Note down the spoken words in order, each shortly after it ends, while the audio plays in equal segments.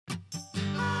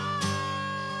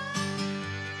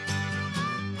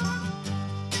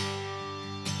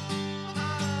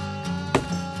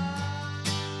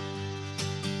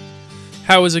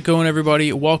How is it going,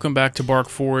 everybody? Welcome back to Bark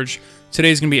Forge.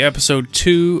 Today's going to be episode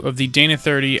 2 of the Dana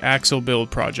 30 axle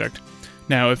build project.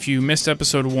 Now, if you missed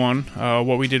episode 1,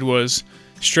 what we did was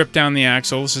strip down the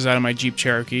axle. This is out of my Jeep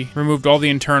Cherokee. Removed all the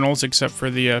internals except for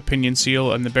the pinion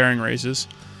seal and the bearing races.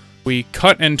 We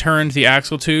cut and turned the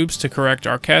axle tubes to correct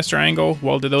our caster angle,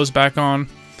 welded those back on,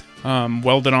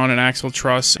 welded on an axle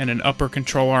truss and an upper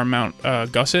control arm mount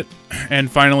gusset,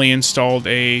 and finally installed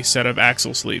a set of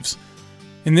axle sleeves.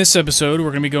 In this episode, we're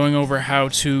going to be going over how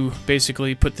to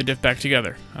basically put the diff back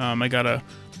together. I got a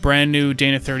brand new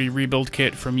Dana 30 rebuild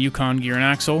kit from Yukon Gear and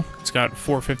Axle. It's got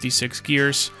 4.56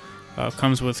 gears,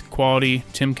 comes with quality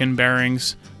Timken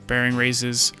bearings, bearing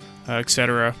races,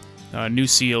 etc., new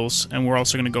seals, and we're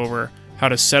also going to go over how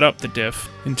to set up the diff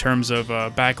in terms of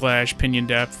backlash, pinion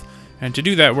depth, and to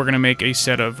do that we're going to make a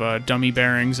set of dummy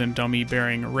bearings and dummy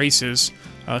bearing races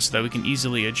so that we can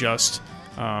easily adjust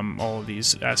all of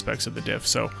these aspects of the diff.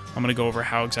 So I'm going to go over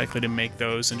how exactly to make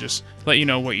those and just let you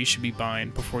know what you should be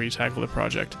buying before you tackle the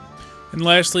project. And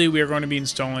lastly, we are going to be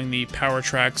installing the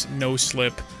Powertrax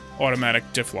No-Slip automatic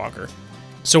diff locker.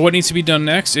 So what needs to be done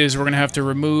next is we're going to have to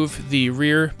remove the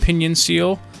rear pinion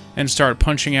seal and start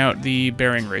punching out the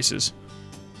bearing races.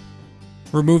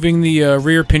 Removing the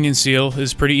rear pinion seal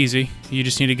is pretty easy. You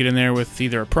just need to get in there with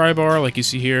either a pry bar like you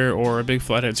see here or a big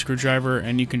flathead screwdriver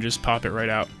and you can just pop it right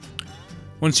out.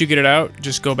 Once you get it out,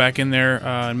 just go back in there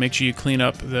and make sure you clean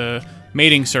up the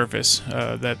mating surface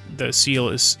that the seal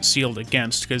is sealed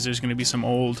against, because there's going to be some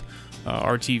old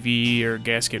RTV or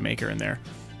gasket maker in there.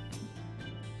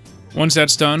 Once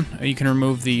that's done, you can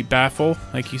remove the baffle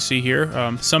like you see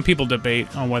here. Some people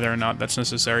debate on whether or not that's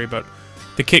necessary, but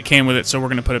the kit came with it, so we're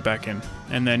going to put it back in.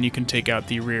 And then you can take out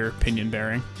the rear pinion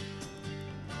bearing.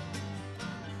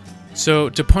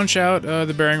 So to punch out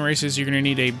the bearing races, you're going to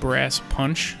need a brass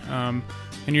punch.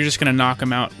 And you're just going to knock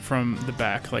them out from the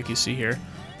back like you see here.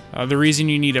 The reason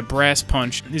you need a brass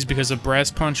punch is because a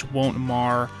brass punch won't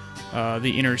mar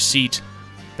the inner seat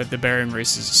that the bearing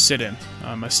races sit in.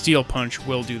 A steel punch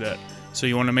will do that, so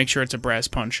you want to make sure it's a brass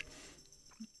punch.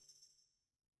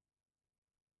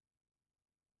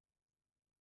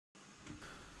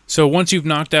 So once you've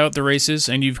knocked out the races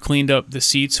and you've cleaned up the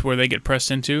seats where they get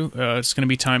pressed into, it's going to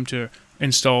be time to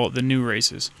install the new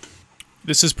races.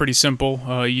 This is pretty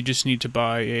simple. You just need to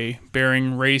buy a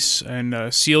bearing race and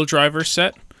a seal driver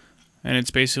set, and it's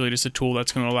basically just a tool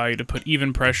that's going to allow you to put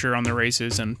even pressure on the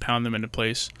races and pound them into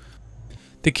place.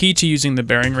 The key to using the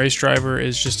bearing race driver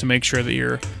is just to make sure that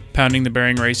you're pounding the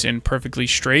bearing race in perfectly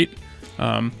straight,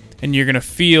 and you're going to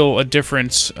feel a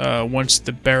difference once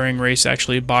the bearing race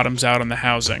actually bottoms out on the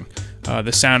housing.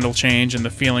 The sound will change and the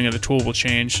feeling of the tool will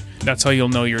change. That's how you'll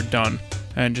know you're done,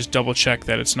 and just double check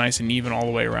that it's nice and even all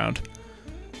the way around.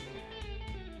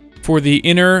 For the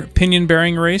inner pinion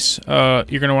bearing race, you're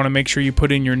going to want to make sure you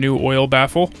put in your new oil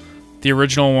baffle. The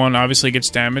original one obviously gets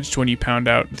damaged when you pound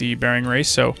out the bearing race,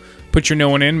 so put your new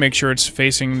one in, make sure it's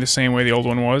facing the same way the old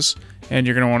one was, and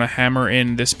you're going to want to hammer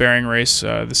in this bearing race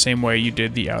the same way you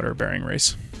did the outer bearing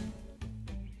race.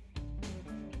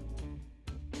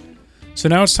 So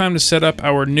now it's time to set up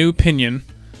our new pinion,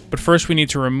 but first we need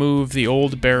to remove the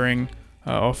old bearing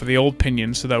off of the old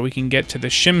pinion so that we can get to the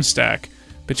shim stack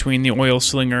between the oil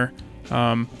slinger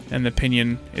and the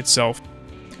pinion itself.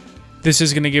 This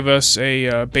is going to give us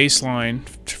a baseline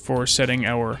for setting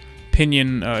our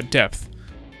pinion depth.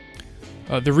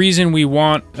 The reason we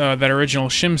want that original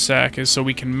shim stack is so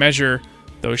we can measure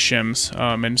those shims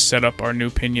and set up our new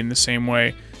pinion the same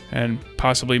way, and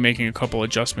possibly making a couple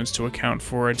adjustments to account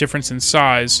for a difference in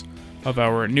size of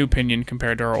our new pinion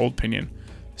compared to our old pinion.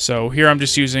 So here I'm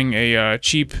just using a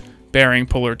cheap bearing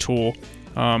puller tool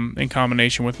in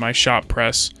combination with my shop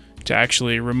press to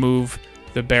actually remove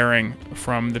the bearing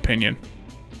from the pinion.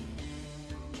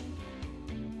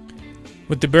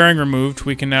 With the bearing removed,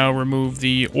 we can now remove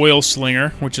the oil slinger,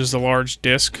 which is the large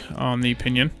disc on the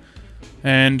pinion.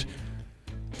 And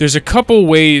there's a couple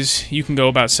ways you can go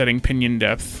about setting pinion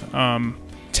depth.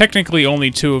 Technically only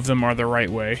 2 of them are the right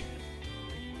way.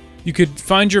 You could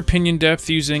find your pinion depth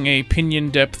using a pinion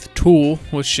depth tool,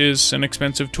 which is an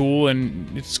expensive tool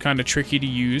and it's kind of tricky to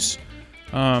use.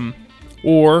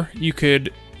 Or you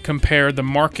could compare the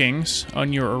markings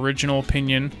on your original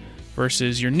pinion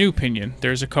versus your new pinion.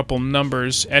 There's a couple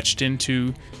numbers etched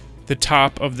into the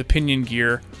top of the pinion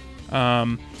gear,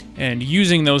 and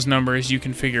using those numbers you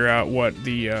can figure out what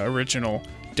the original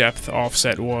depth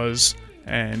offset was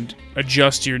and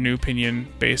adjust your new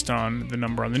pinion based on the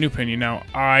number on the new pinion. Now,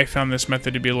 I found this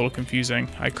method to be a little confusing.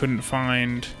 I couldn't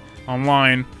find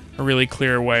online a really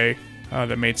clear way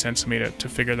that made sense to me to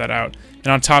figure that out. And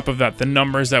on top of that, the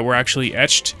numbers that were actually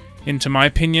etched into my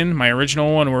pinion, my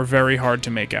original one, were very hard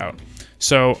to make out.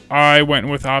 So I went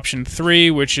with option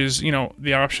 3, which is, you know,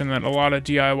 the option that a lot of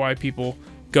DIY people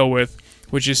go with,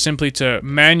 which is simply to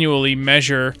manually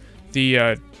measure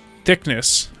the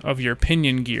thickness of your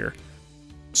pinion gear.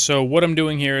 So what I'm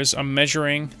doing here is I'm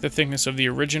measuring the thickness of the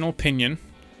original pinion.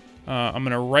 I'm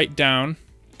going to write down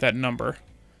that number,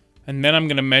 and then I'm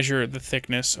going to measure the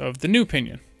thickness of the new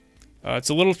pinion. It's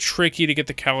a little tricky to get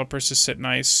the calipers to sit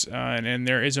nice, and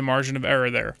there is a margin of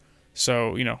error there.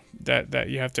 So, you know, that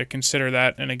you have to consider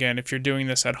that. And again, if you're doing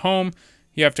this at home,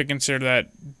 you have to consider that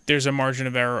there's a margin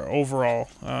of error overall.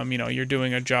 You know, you're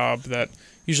doing a job that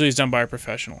usually is done by a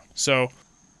professional. So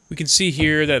we can see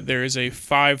here that there is a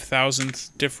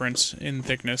 5,000th difference in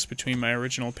thickness between my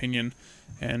original pinion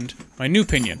and my new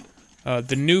pinion.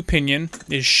 The new pinion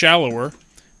is shallower,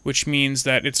 which means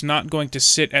that it's not going to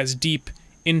sit as deep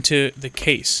into the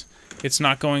case. It's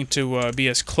not going to be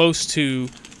as close to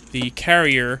the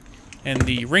carrier and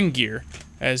the ring gear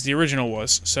as the original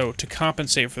was. So to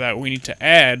compensate for that, we need to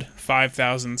add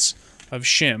 5,000ths of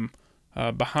shim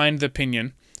behind the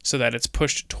pinion so that it's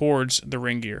pushed towards the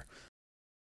ring gear.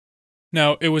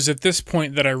 Now, it was at this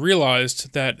point that I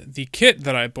realized that the kit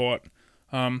that I bought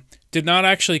did not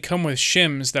actually come with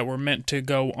shims that were meant to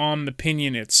go on the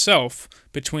pinion itself,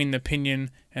 between the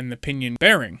pinion and the pinion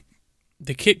bearing.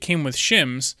 The kit came with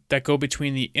shims that go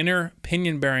between the inner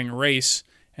pinion bearing race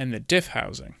and the diff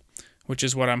housing, which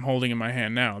is what I'm holding in my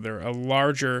hand now. They're a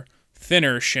larger,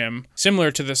 thinner shim, similar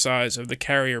to the size of the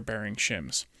carrier bearing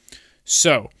shims.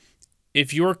 So,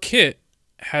 if your kit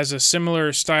has a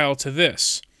similar style to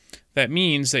this, that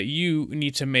means that you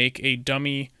need to make a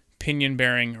dummy pinion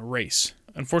bearing race.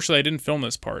 Unfortunately, I didn't film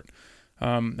this part,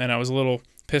 and I was a little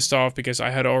pissed off because I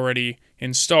had already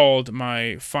installed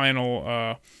my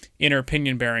final inner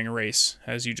pinion bearing race,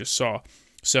 as you just saw.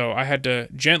 So I had to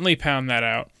gently pound that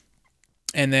out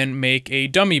and then make a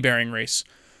dummy bearing race.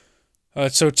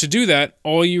 So to do that,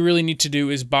 all you really need to do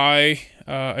is buy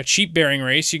a cheap bearing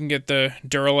race. You can get the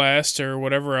Duralast or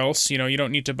whatever else. You know, you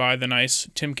don't need to buy the nice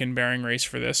Timken bearing race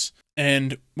for this.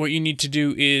 And what you need to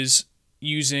do is,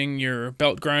 using your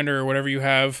belt grinder or whatever you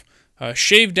have,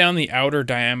 shave down the outer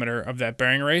diameter of that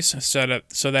bearing race so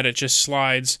that it just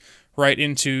slides right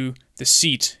into the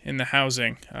seat in the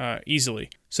housing easily.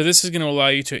 So this is going to allow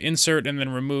you to insert and then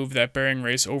remove that bearing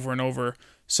race over and over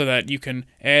so that you can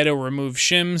add or remove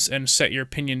shims and set your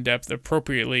pinion depth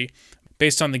appropriately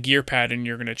based on the gear pattern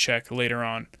you're going to check later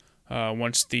on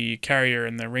once the carrier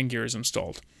and the ring gear is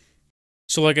installed.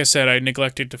 So like I said, I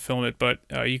neglected to film it, but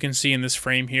you can see in this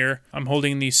frame here, I'm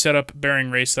holding the setup bearing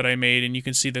race that I made, and you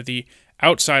can see that the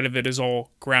outside of it is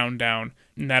all ground down,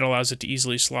 and that allows it to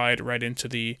easily slide right into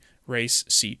the race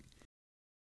seat.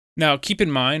 Now, keep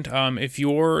in mind, if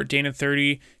your Dana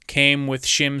 30 came with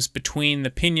shims between the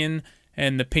pinion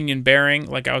and the pinion bearing,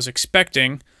 like I was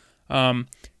expecting,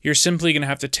 you're simply going to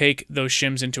have to take those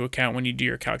shims into account when you do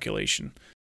your calculation.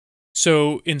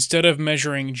 So instead of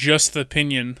measuring just the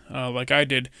pinion like I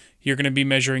did, you're going to be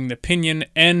measuring the pinion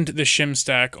and the shim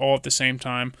stack all at the same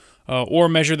time, or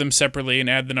measure them separately and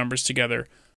add the numbers together.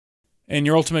 And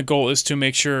your ultimate goal is to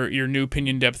make sure your new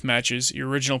pinion depth matches your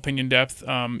original pinion depth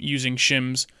using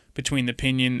shims between the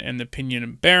pinion and the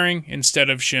pinion bearing instead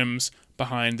of shims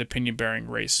behind the pinion bearing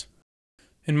race.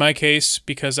 In my case,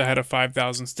 because I had a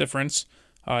 5,000th difference,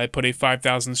 I put a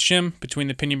 5,000th shim between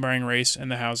the pinion bearing race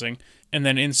and the housing, and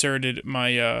then inserted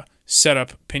my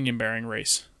setup pinion bearing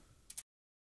race.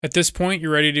 At this point,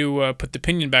 you're ready to put the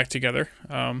pinion back together.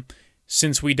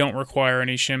 Since we don't require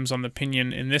any shims on the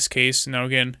pinion in this case, now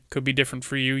again, could be different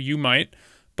for you, you might,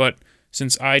 but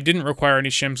since I didn't require any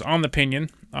shims on the pinion,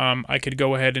 I could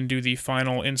go ahead and do the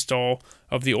final install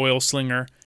of the oil slinger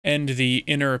and the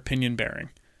inner pinion bearing.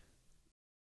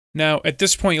 Now, at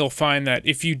this point, you'll find that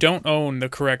if you don't own the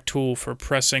correct tool for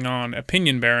pressing on a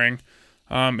pinion bearing,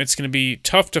 it's going to be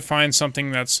tough to find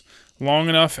something that's long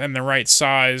enough and the right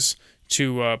size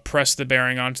to press the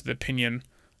bearing onto the pinion,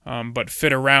 but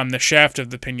fit around the shaft of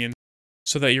the pinion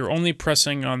so that you're only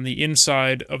pressing on the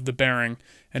inside of the bearing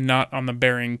and not on the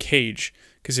bearing cage,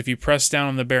 because if you press down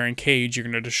on the bearing cage, you're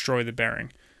going to destroy the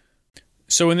bearing.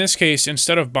 So in this case,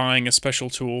 instead of buying a special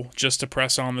tool just to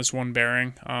press on this one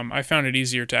bearing, I found it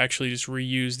easier to actually just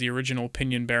reuse the original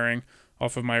pinion bearing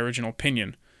off of my original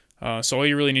pinion. So all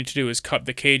you really need to do is cut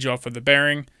the cage off of the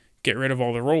bearing, get rid of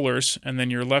all the rollers, and then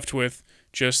you're left with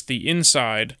just the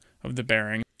inside of the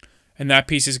bearing. And that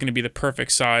piece is going to be the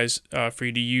perfect size for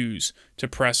you to use to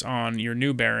press on your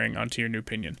new bearing onto your new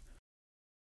pinion.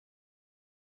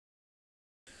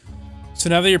 So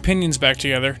now that your pinion's back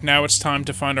together, now it's time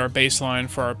to find our baseline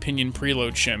for our pinion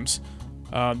preload shims.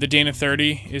 The Dana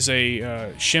 30 is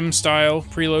a shim style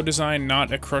preload design,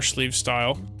 not a crush sleeve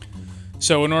style.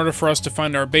 So in order for us to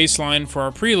find our baseline for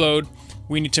our preload,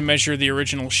 we need to measure the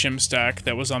original shim stack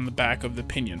that was on the back of the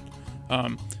pinion.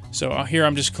 So here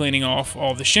I'm just cleaning off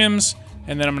all the shims,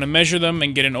 and then I'm going to measure them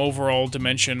and get an overall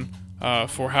dimension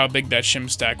for how big that shim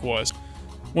stack was.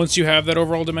 Once you have that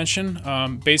overall dimension,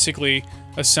 basically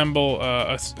assemble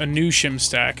a new shim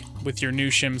stack with your new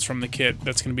shims from the kit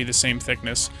that's going to be the same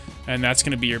thickness, and that's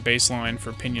going to be your baseline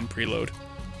for pinion preload.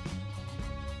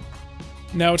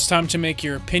 Now it's time to make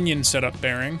your pinion setup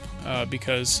bearing,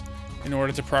 because in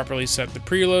order to properly set the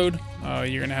preload,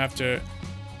 you're going to have to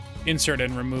insert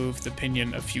and remove the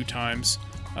pinion a few times.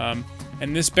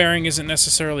 And this bearing isn't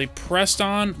necessarily pressed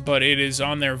on, but it is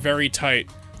on there very tight,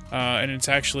 and it's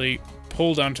actually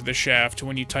pulled onto the shaft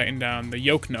when you tighten down the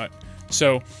yoke nut.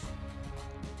 So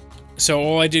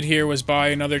all I did here was buy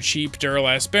another cheap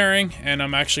Duralast bearing, and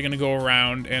I'm actually going to go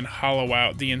around and hollow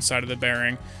out the inside of the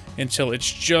bearing until it's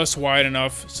just wide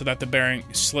enough so that the bearing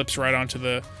slips right onto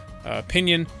the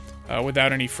pinion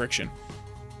without any friction.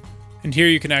 And here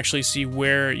you can actually see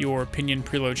where your pinion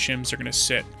preload shims are going to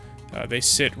sit. They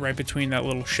sit right between that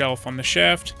little shelf on the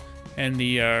shaft and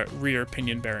the rear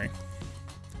pinion bearing.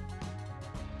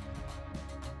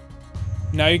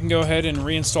 Now you can go ahead and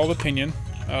reinstall the pinion.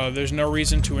 There's no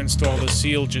reason to install the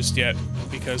seal just yet,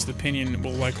 because the pinion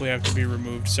will likely have to be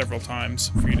removed several times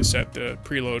for you to set the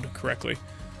preload correctly.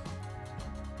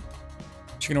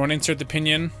 So you're going to want to insert the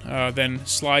pinion, then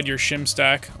slide your shim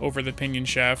stack over the pinion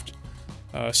shaft,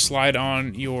 slide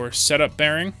on your setup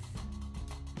bearing,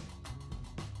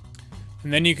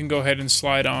 and then you can go ahead and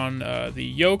slide on the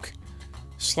yoke,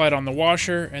 slide on the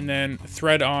washer, and then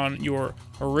thread on your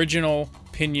original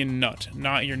pinion nut,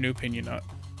 not your new pinion nut.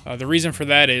 The reason for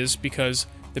that is because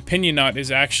the pinion nut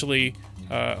is actually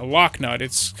a lock nut.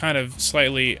 It's kind of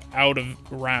slightly out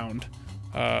of round.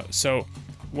 So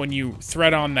when you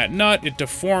thread on that nut, it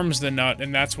deforms the nut,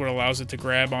 and that's what allows it to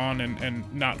grab on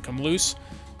and not come loose.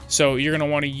 So you're going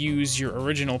to want to use your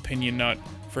original pinion nut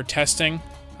for testing,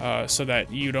 so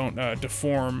that you don't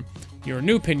deform your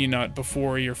new pinion nut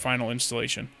before your final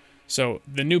installation. So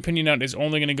the new pinion nut is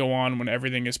only going to go on when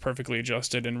everything is perfectly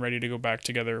adjusted and ready to go back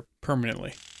together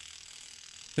permanently.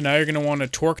 So now you're going to want to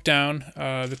torque down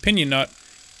the pinion nut,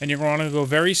 and you're going to want to go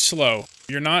very slow.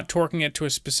 You're not torquing it to a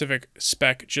specific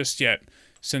spec just yet,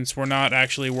 since we're not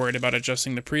actually worried about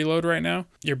adjusting the preload right now.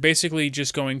 You're basically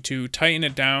just going to tighten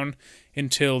it down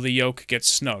until the yoke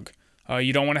gets snug.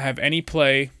 You don't want to have any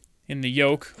play in the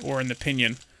yoke or in the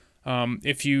pinion.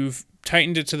 If you've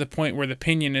tightened it to the point where the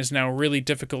pinion is now really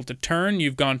difficult to turn,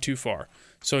 you've gone too far.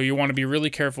 So you want to be really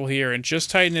careful here and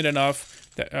just tighten it enough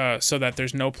that, so that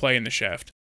there's no play in the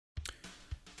shaft.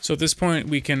 So at this point,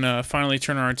 we can finally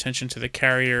turn our attention to the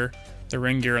carrier, the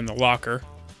ring gear, and the locker.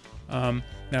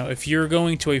 Now, if you're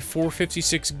going to a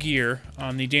 456 gear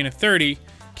on the Dana 30,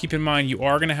 keep in mind you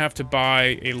are going to have to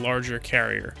buy a larger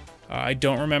carrier. I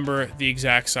don't remember the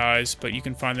exact size, but you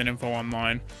can find that info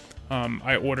online.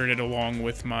 I ordered it along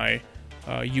with my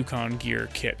Yukon gear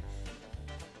kit.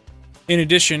 In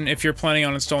addition, if you're planning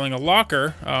on installing a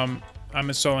locker, I'm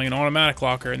installing an automatic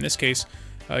locker in this case,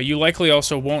 you likely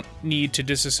also won't need to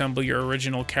disassemble your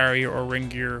original carrier or ring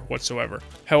gear whatsoever.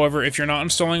 However, if you're not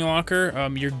installing a locker,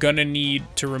 you're gonna need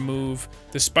to remove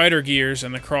the spider gears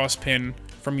and the cross pin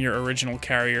from your original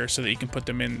carrier so that you can put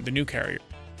them in the new carrier.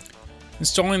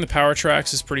 Installing the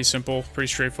Powertrax is pretty simple, pretty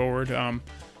straightforward.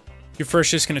 You're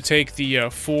first just going to take the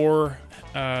four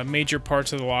major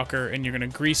parts of the locker, and you're going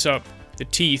to grease up the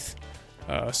teeth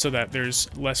so that there's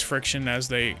less friction as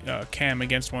they cam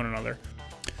against one another.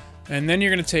 And then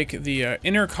you're going to take the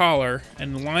inner collar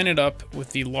and line it up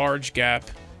with the large gap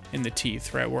in the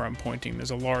teeth, right where I'm pointing.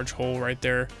 There's a large hole right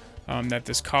there that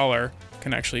this collar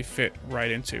can actually fit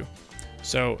right into.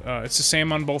 So it's the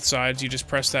same on both sides. You just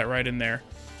press that right in there.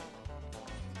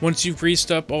 Once you've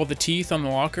greased up all the teeth on the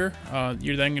locker,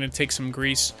 you're then going to take some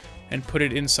grease and put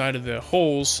it inside of the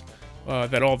holes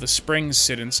that all the springs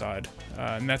sit inside.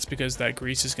 And that's because that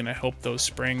grease is going to help those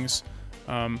springs.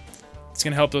 It's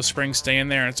going to help those springs stay in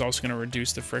there, and it's also going to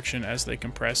reduce the friction as they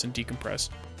compress and decompress.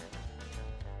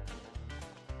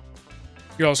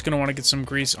 You're also going to want to get some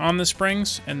grease on the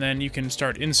springs, and then you can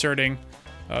start inserting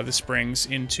the springs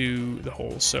into the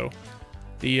holes. So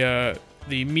the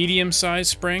medium-sized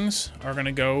springs are going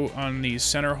to go on these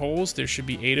center holes. There should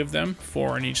be 8 of them,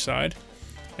 4 on each side,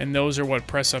 and those are what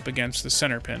press up against the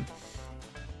center pin.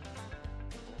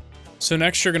 So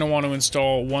next you're going to want to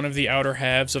install one of the outer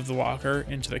halves of the locker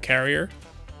into the carrier.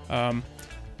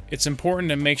 It's important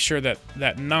to make sure that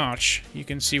that notch, you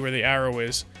can see where the arrow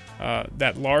is,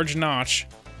 that large notch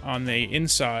on the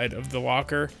inside of the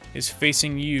locker is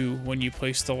facing you when you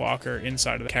place the locker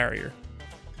inside of the carrier.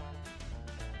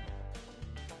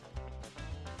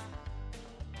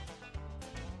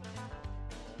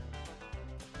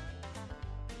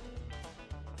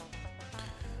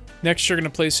 Next, you're going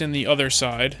to place in the other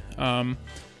side.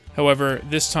 However,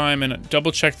 this time, and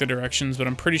double check the directions, but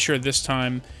I'm pretty sure this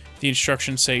time the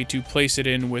instructions say to place it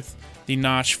in with the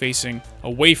notch facing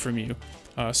away from you,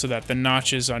 so that the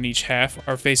notches on each half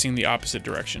are facing the opposite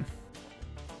direction.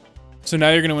 So now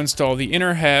you're going to install the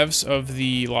inner halves of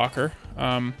the locker.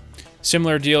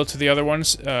 Similar deal to the other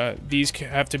ones. These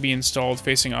have to be installed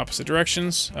facing opposite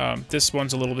directions. This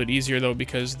one's a little bit easier though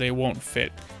because they won't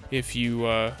fit if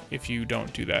you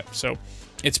don't do that. So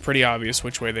it's pretty obvious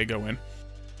which way they go in.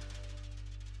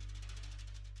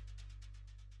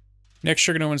 Next,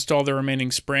 you're going to install the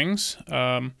remaining springs.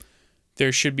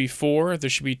 There should be 4.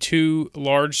 There should be 2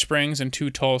 large springs and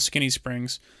 2 tall, skinny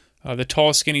springs. The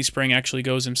tall, skinny spring actually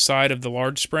goes inside of the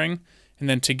large spring, and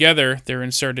then together they're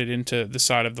inserted into the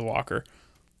side of the locker.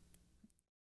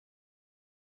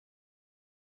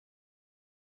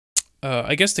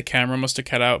 I guess the camera must have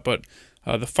cut out, but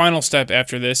the final step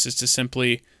after this is to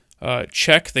simply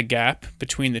check the gap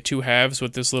between the 2 halves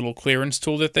with this little clearance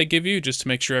tool that they give you, just to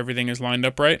make sure everything is lined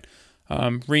up right.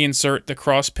 Reinsert the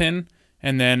cross pin,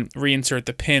 and then reinsert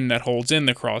the pin that holds in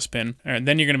the cross pin, and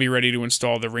then you're going to be ready to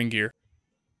install the ring gear.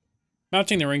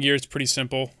 Mounting the ring gear is pretty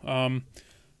simple.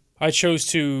 I chose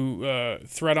to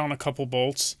thread on a couple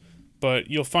bolts, but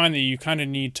you'll find that you kind of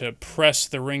need to press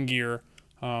the ring gear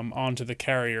onto the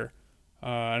carrier,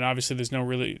 and obviously there's no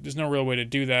real way to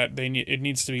do that. It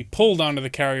needs to be pulled onto the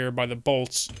carrier by the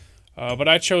bolts. But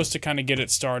I chose to kind of get it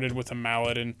started with a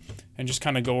mallet and just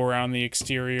kind of go around the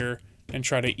exterior and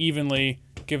try to evenly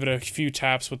give it a few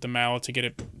taps with the mallet to get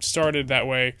it started. That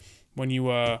way, when you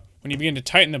begin to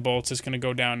tighten the bolts, it's going to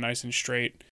go down nice and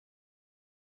straight.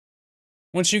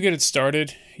 Once you get it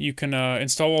started, you can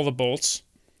install all the bolts,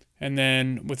 and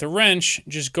then with a wrench,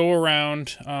 just go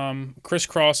around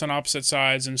crisscross on opposite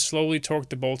sides and slowly torque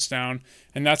the bolts down,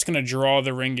 and that's going to draw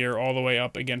the ring gear all the way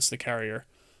up against the carrier.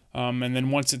 And then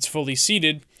once it's fully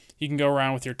seated, you can go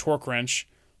around with your torque wrench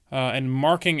and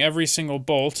marking every single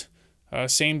bolt,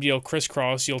 same deal,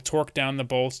 crisscross, you'll torque down the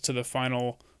bolts to the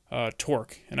final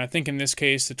torque. And I think in this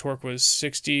case, the torque was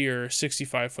 60 or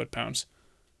 65 foot-pounds.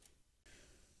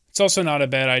 It's also not a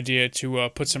bad idea to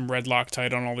put some red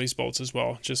Loctite on all these bolts as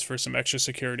well, just for some extra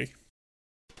security.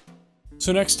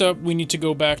 So next up, we need to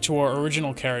go back to our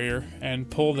original carrier and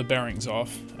pull the bearings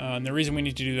off. And the reason we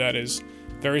need to do that is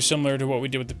very similar to what we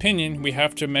did with the pinion. We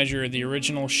have to measure the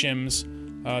original shims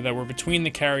that were between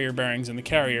the carrier bearings and the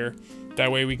carrier.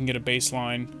 That way we can get a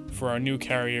baseline for our new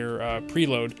carrier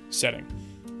preload setting.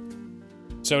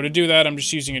 So to do that, I'm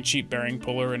just using a cheap bearing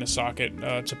puller and a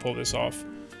socket to pull this off.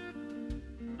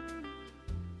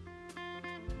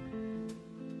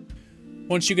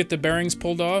 Once you get the bearings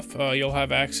pulled off, you'll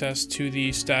have access to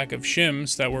the stack of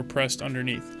shims that were pressed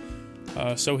underneath.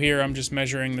 So here I'm just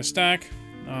measuring the stack.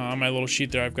 On my little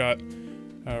sheet there I've got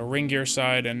ring gear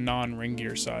side and non-ring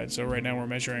gear side. So right now we're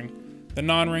measuring the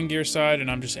non-ring gear side,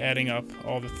 and I'm just adding up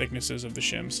all the thicknesses of the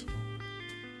shims.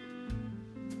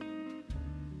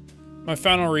 My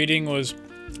final reading was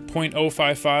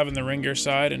 0.055 on the ring gear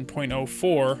side and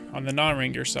 0.04 on the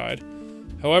non-ring gear side.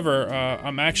 However,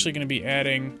 I'm actually going to be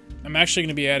adding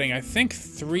I think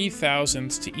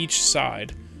 0.003 to each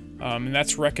side, and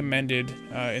that's recommended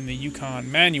in the Yukon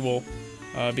manual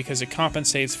because it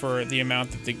compensates for the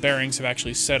amount that the bearings have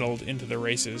actually settled into the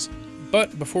races.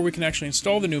 But before we can actually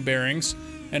install the new bearings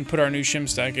and put our new shim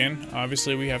stack in,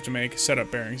 obviously we have to make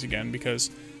setup bearings again because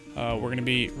we're going to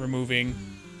be removing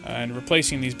and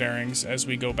replacing these bearings as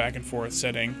we go back and forth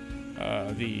setting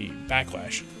the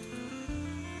backlash.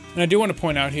 And I do want to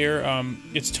point out here,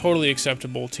 it's totally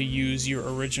acceptable to use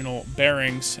your original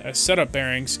bearings as setup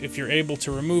bearings if you're able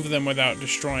to remove them without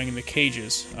destroying the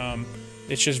cages.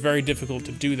 It's just very difficult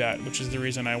to do that, which is the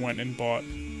reason I went and bought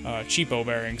cheapo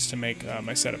bearings to make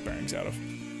my setup bearings out of.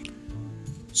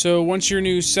 So once your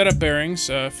new setup bearings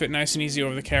fit nice and easy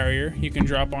over the carrier, you can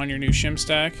drop on your new shim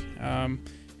stack and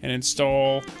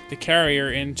install the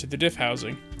carrier into the diff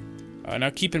housing. Now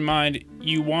keep in mind,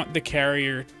 you want the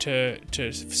carrier to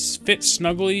fit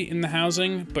snugly in the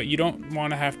housing, but you don't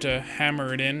want to have to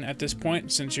hammer it in at this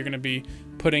point since you're going to be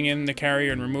putting in the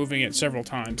carrier and removing it several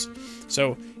times.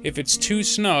 So if it's too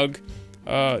snug,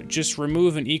 just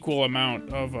remove an equal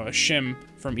amount of shim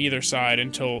from either side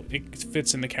until it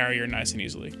fits in the carrier nice and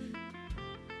easily.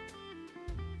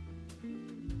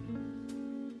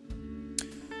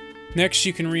 Next,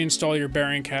 you can reinstall your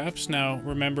bearing caps. Now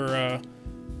remember,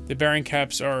 the bearing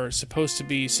caps are supposed to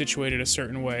be situated a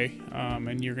certain way,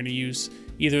 and you're going to use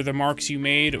either the marks you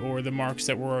made or the marks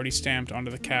that were already stamped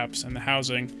onto the caps and the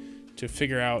housing to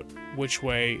figure out which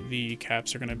way the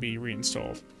caps are going to be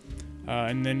reinstalled.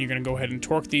 And then you're going to go ahead and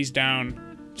torque these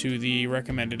down to the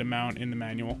recommended amount in the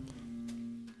manual.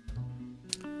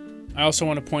 I also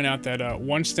want to point out that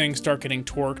once things start getting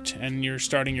torqued and you're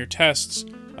starting your tests,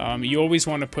 you always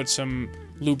want to put some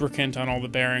lubricant on all the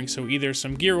bearings, so either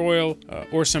some gear oil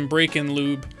or some break-in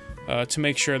lube to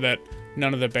make sure that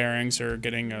none of the bearings are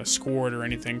getting scored or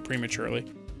anything prematurely.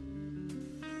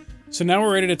 So now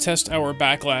we're ready to test our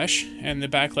backlash, and the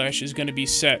backlash is going to be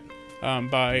set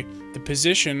by the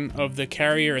position of the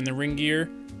carrier and the ring gear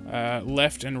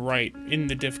left and right in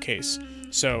the diff case.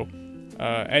 So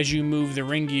as you move the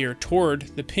ring gear toward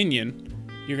the pinion,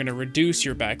 you're going to reduce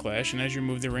your backlash, and as you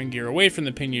move the ring gear away from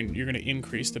the pinion, you're going to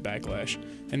increase the backlash.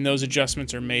 And those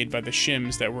adjustments are made by the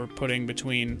shims that we're putting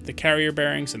between the carrier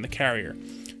bearings and the carrier.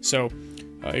 So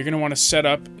you're going to want to set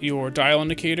up your dial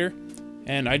indicator,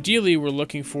 and ideally we're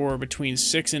looking for between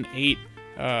 6 and 8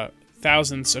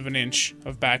 thousandths of an inch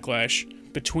of backlash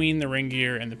between the ring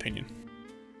gear and the pinion.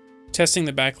 Testing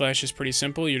the backlash is pretty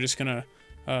simple. You're just going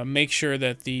to make sure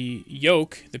that the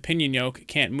yoke, the pinion yoke,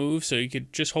 can't move, so you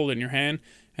could just hold it in your hand,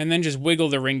 and then just wiggle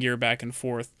the ring gear back and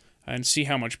forth and see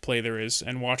how much play there is,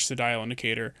 and watch the dial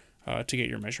indicator to get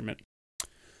your measurement.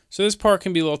 So this part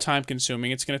can be a little time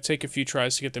consuming. It's going to take a few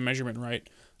tries to get the measurement right.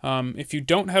 If you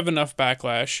don't have enough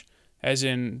backlash, as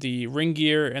in the ring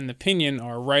gear and the pinion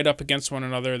are right up against one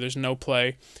another, there's no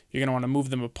play, you're going to want to move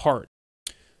them apart.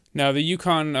 Now the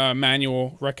Yukon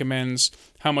manual recommends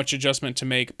how much adjustment to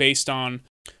make based on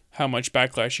how much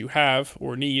backlash you have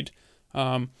or need,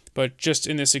 but just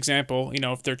in this example,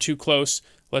 if they're too close,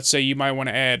 let's say you might want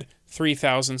to add 3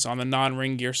 thousandths on the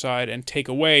non-ring gear side and take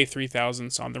away 3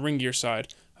 thousandths on the ring gear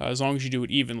side, as long as you do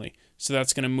it evenly. So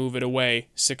that's going to move it away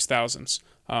 6 thousandths.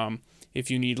 If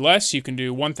you need less, you can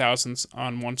do 1 thousandths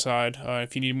on one side.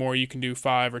 If you need more, you can do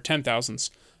 5 or 10 thousandths.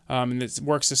 And it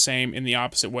works the same in the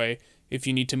opposite way if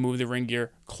you need to move the ring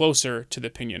gear closer to the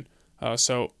pinion.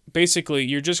 So basically,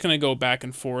 you're just going to go back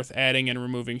and forth, adding and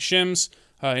removing shims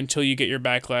until you get your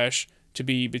backlash to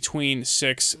be between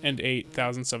 6 and 8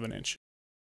 thousandths of an inch.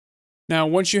 Now,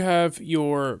 once you have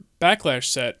your backlash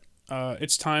set,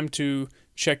 it's time to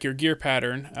check your gear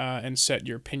pattern and set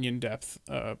your pinion depth.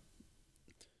 I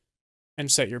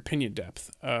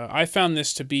found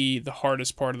this to be the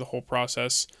hardest part of the whole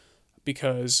process,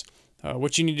 because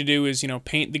what you need to do is,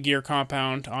 paint the gear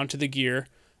compound onto the gear,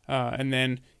 and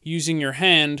then using your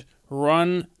hand,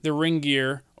 run the ring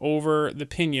gear over the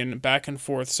pinion back and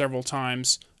forth several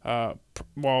times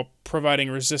while providing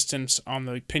resistance on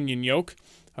the pinion yoke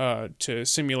to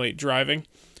simulate driving.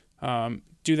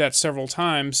 Do that several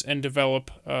times and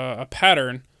develop a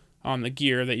pattern on the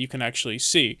gear that you can actually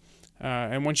see.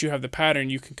 And once you have the pattern,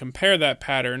 you can compare that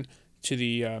pattern to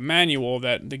the manual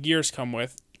that the gears come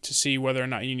with to see whether or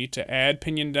not you need to add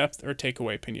pinion depth or take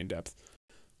away pinion depth.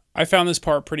 I found this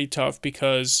part pretty tough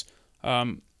because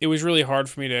it was really hard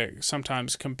for me to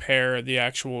sometimes compare the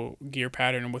actual gear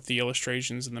pattern with the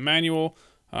illustrations in the manual.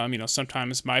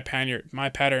 Sometimes my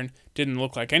pattern didn't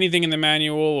look like anything in the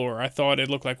manual, or I thought it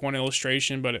looked like one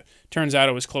illustration, but it turns out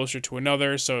it was closer to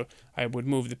another, so I would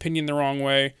move the pinion the wrong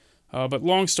way. But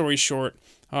long story short,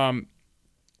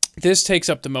 this takes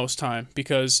up the most time,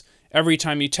 because every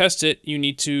time you test it, you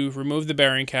need to remove the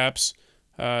bearing caps,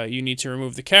 you need to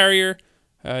remove the carrier,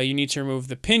 you need to remove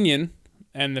the pinion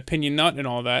and the pinion nut and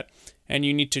all that, and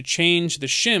you need to change the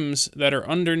shims that are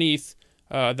underneath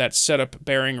that setup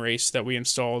bearing race that we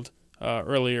installed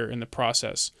earlier in the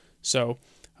process. So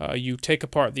you take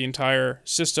apart the entire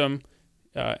system,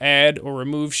 add or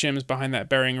remove shims behind that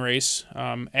bearing race.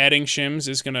 Adding shims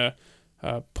is going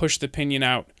to push the pinion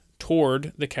out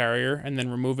toward the carrier, and then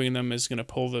removing them is going to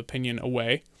pull the pinion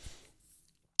away.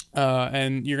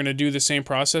 And you're going to do the same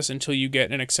process until you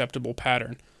get an acceptable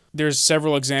pattern. There's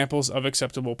several examples of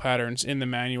acceptable patterns in the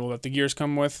manual that the gears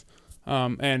come with.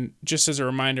 And just as a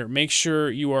reminder, make sure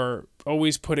you are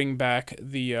always putting back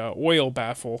the oil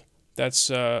baffle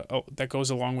that goes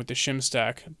along with the shim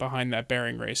stack behind that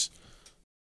bearing race.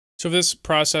 So this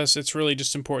process, it's really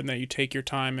just important that you take your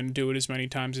time and do it as many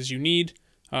times as you need.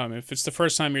 If it's the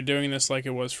first time you're doing this, like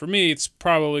it was for me, it's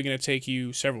probably going to take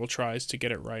you several tries to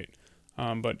get it right.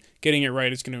 But getting it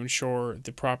right is going to ensure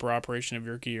the proper operation of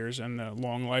your gears and the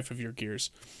long life of your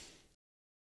gears.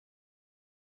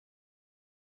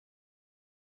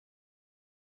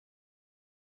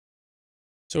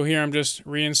 So here I'm just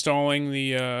reinstalling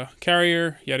the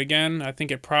carrier yet again. I think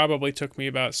it probably took me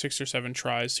about 6 or 7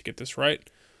 tries to get this right.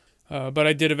 But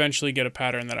I did eventually get a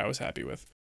pattern that I was happy with.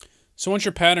 So once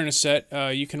your pattern is set,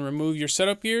 you can remove your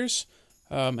setup gears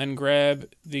and grab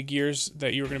the gears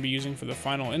that you're going to be using for the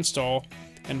final install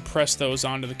and press those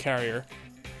onto the carrier.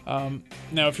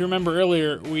 Now, if you remember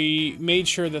earlier, we made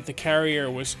sure that the carrier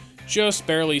was just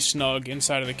barely snug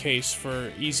inside of the case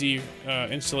for easy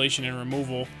installation and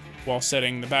removal while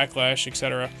setting the backlash,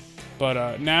 etc.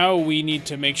 But now we need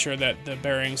to make sure that the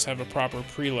bearings have a proper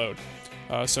preload.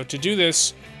 So to do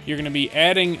this, you're going to be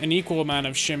adding an equal amount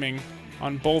of shimming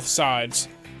on both sides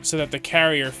so that the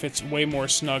carrier fits way more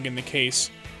snug in the case.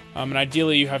 And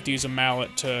ideally you have to use a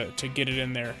mallet to get it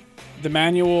in there. The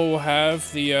manual will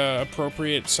have the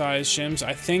appropriate size shims.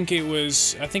 I think it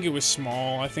was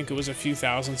small. I think it was a few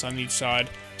thousandths on each side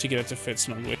to get it to fit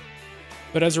snugly.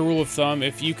 But as a rule of thumb,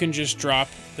 if you can just drop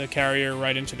the carrier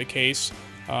right into the case,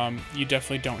 you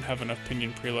definitely don't have enough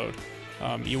pinion preload.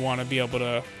 You want to be able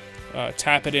to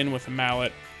tap it in with a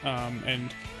mallet,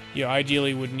 and you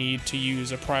ideally would need to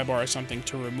use a pry bar or something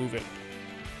to remove it.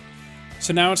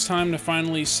 So now it's time to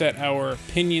finally set our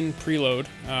pinion preload,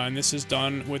 and this is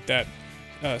done with that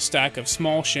stack of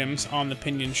small shims on the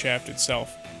pinion shaft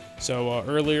itself. So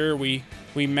earlier we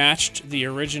matched the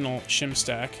original shim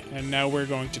stack, and now we're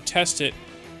going to test it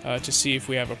to see if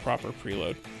we have a proper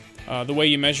preload. The way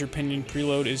you measure pinion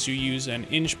preload is you use an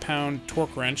inch-pound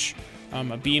torque wrench,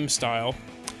 a beam style,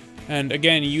 and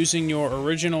again, using your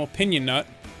original pinion nut,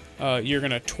 you're going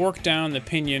to torque down the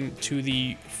pinion to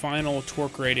the final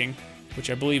torque rating, which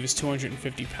I believe is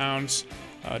 250 pounds.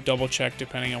 Double check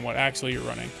depending on what axle you're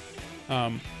running.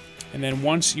 And then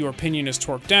once your pinion is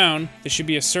torqued down, there should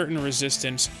be a certain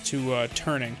resistance to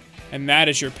turning, and that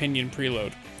is your pinion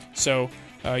preload. So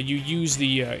you use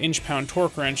the inch-pound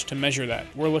torque wrench to measure that.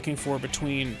 We're looking for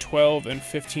between 12 and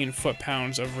 15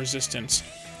 foot-pounds of resistance.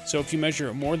 So if you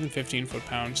measure more than 15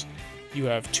 foot-pounds, you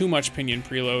have too much pinion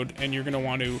preload, and you're going to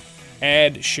want to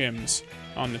add shims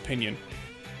on the pinion.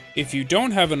 If you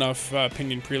don't have enough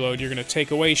pinion preload, you're going to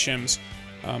take away shims,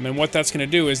 and what that's going to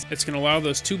do is it's going to allow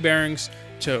those two bearings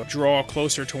to draw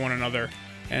closer to one another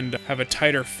and have a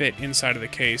tighter fit inside of the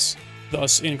case,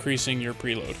 thus increasing your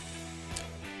preload.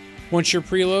 Once your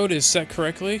preload is set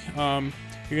correctly, you're going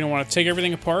to want to take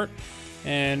everything apart,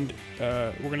 and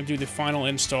we're going to do the final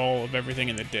install of everything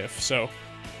in the diff. So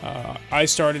I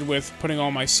started with putting all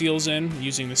my seals in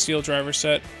using the seal driver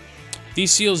set.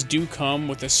 These seals do come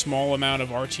with a small amount of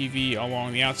RTV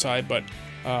along the outside, but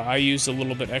I used a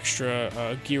little bit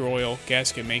extra gear oil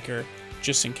gasket maker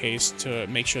just in case to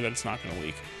make sure that it's not going to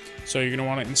leak. So you're going to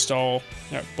want to install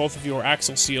both of your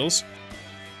axle seals.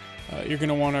 You're going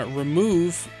to want to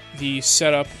remove the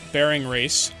setup bearing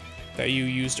race that you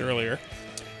used earlier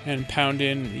and pound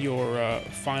in your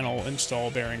final install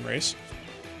bearing race.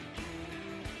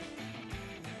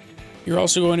 You're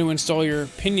also going to install your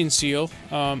pinion seal,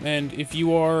 and if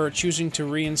you are choosing to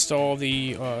reinstall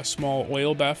the small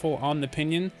oil baffle on the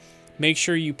pinion, make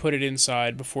sure you put it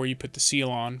inside before you put the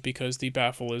seal on, because the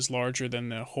baffle is larger than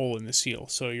the hole in the seal,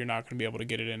 so you're not going to be able to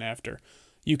get it in after.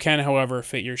 You can, however,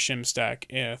 fit your shim stack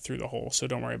through the hole, so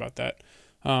don't worry about that.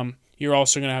 You're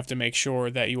also going to have to make sure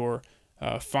that your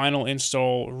final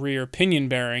install rear pinion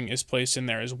bearing is placed in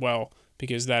there as well,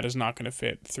 because that is not going to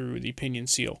fit through the pinion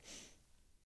seal.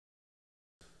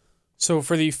 So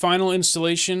for the final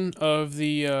installation of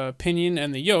the pinion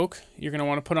and the yoke, you're going to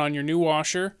want to put on your new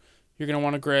washer, you're going to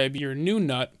want to grab your new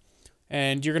nut,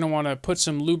 and you're going to want to put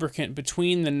some lubricant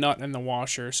between the nut and the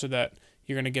washer so that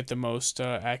you're going to get the most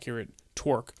accurate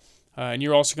torque. And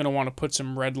you're also going to want to put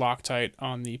some red Loctite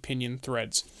on the pinion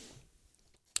threads.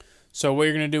 So what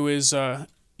you're going to do is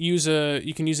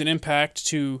you can use an impact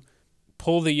to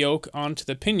pull the yoke onto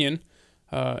the pinion,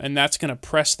 and that's going to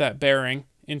press that bearing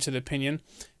into the pinion,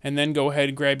 and then go ahead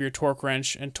and grab your torque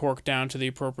wrench and torque down to the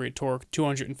appropriate torque,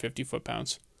 250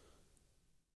 foot-pounds.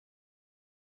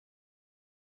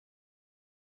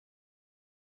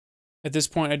 At this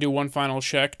point, I do one final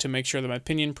check to make sure that my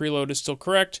pinion preload is still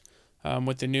correct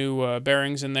with the new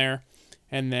bearings in there,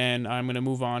 and then I'm going to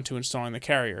move on to installing the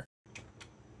carrier.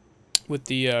 With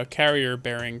the carrier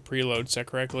bearing preload set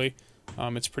correctly,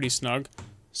 it's pretty snug,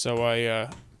 so I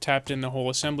tapped in the whole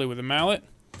assembly with a mallet,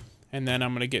 and then I'm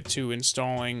going to get to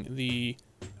installing the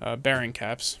bearing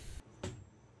caps.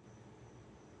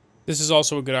 This is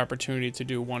also a good opportunity to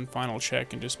do one final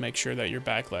check and just make sure that your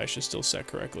backlash is still set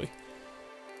correctly.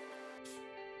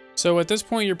 So at this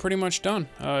point, you're pretty much done.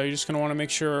 You're just going to want to make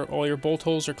sure all your bolt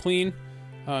holes are clean.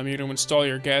 You're going to install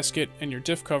your gasket and your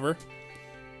diff cover.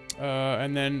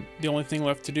 And then the only thing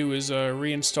left to do is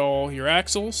reinstall your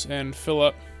axles and fill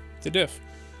up the diff.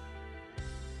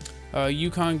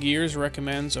 Yukon Gears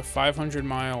recommends a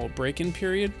 500-mile break-in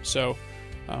period, so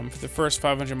for the first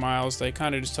 500 miles, they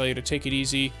kind of just tell you to take it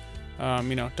easy,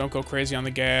 You know, don't go crazy on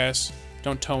the gas,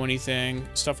 don't tow anything,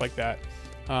 stuff like that.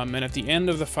 And at the end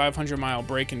of the 500-mile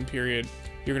break-in period,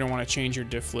 you're going to want to change your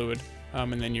diff fluid,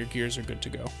 and then your gears are good to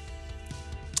go.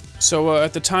 So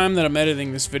at the time that I'm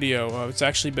editing this video, it's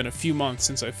actually been a few months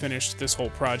since I finished this whole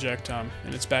project, and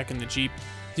it's back in the Jeep.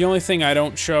 The only thing I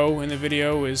don't show in the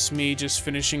video is me just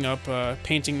finishing up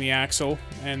painting the axle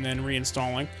and then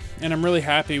reinstalling. And I'm really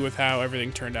happy with how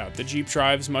everything turned out. The Jeep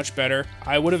drives much better.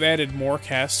 I would have added more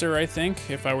caster, I think,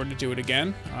 if I were to do it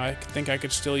again. I think I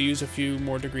could still use a few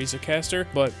more degrees of caster,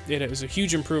 but it is a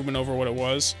huge improvement over what it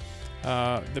was.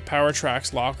 The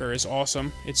Powertrax locker is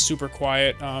awesome. It's super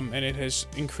quiet, and it has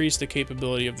increased the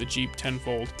capability of the Jeep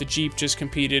tenfold. The Jeep just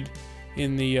competed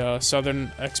in the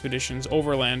Southern Expeditions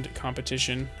Overland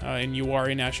competition in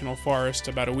Uwharrie National Forest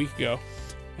about a week ago,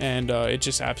 and it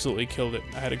just absolutely killed it.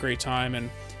 I had a great time,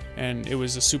 and it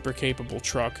was a super capable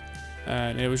truck,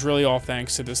 and it was really all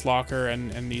thanks to this locker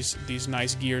and these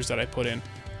nice gears that I put in.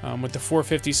 With the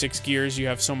 456 gears, you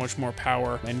have so much more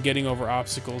power, and getting over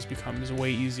obstacles becomes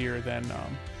way easier than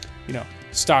you know,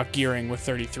 stock gearing with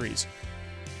 33s.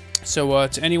 So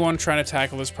to anyone trying to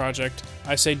tackle this project,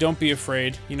 I say don't be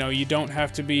afraid. You know, you don't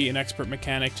have to be an expert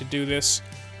mechanic to do this.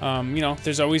 You know,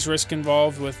 there's always risk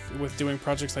involved with doing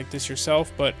projects like this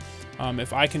yourself, but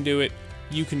if I can do it,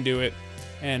 you can do it.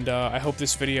 And I hope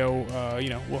this video, you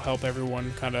know, will help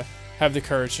everyone kind of have the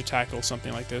courage to tackle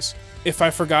something like this. If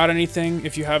I forgot anything,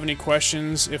 if you have any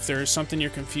questions, if there's something you're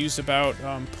confused about,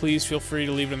 please feel free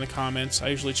to leave it in the comments. I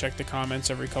usually check the comments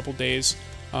every couple days,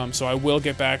 so I will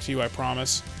get back to you, I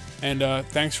promise. And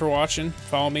thanks for watching.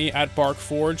 Follow me at Bark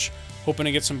Forge. Hoping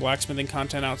to get some blacksmithing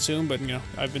content out soon, but you know,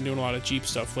 I've been doing a lot of Jeep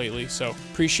stuff lately, so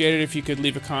appreciate it if you could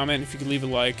leave a comment, if you could leave a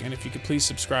like, and if you could please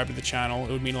subscribe to the channel.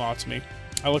 It would mean a lot to me.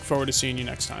 I look forward to seeing you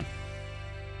next time.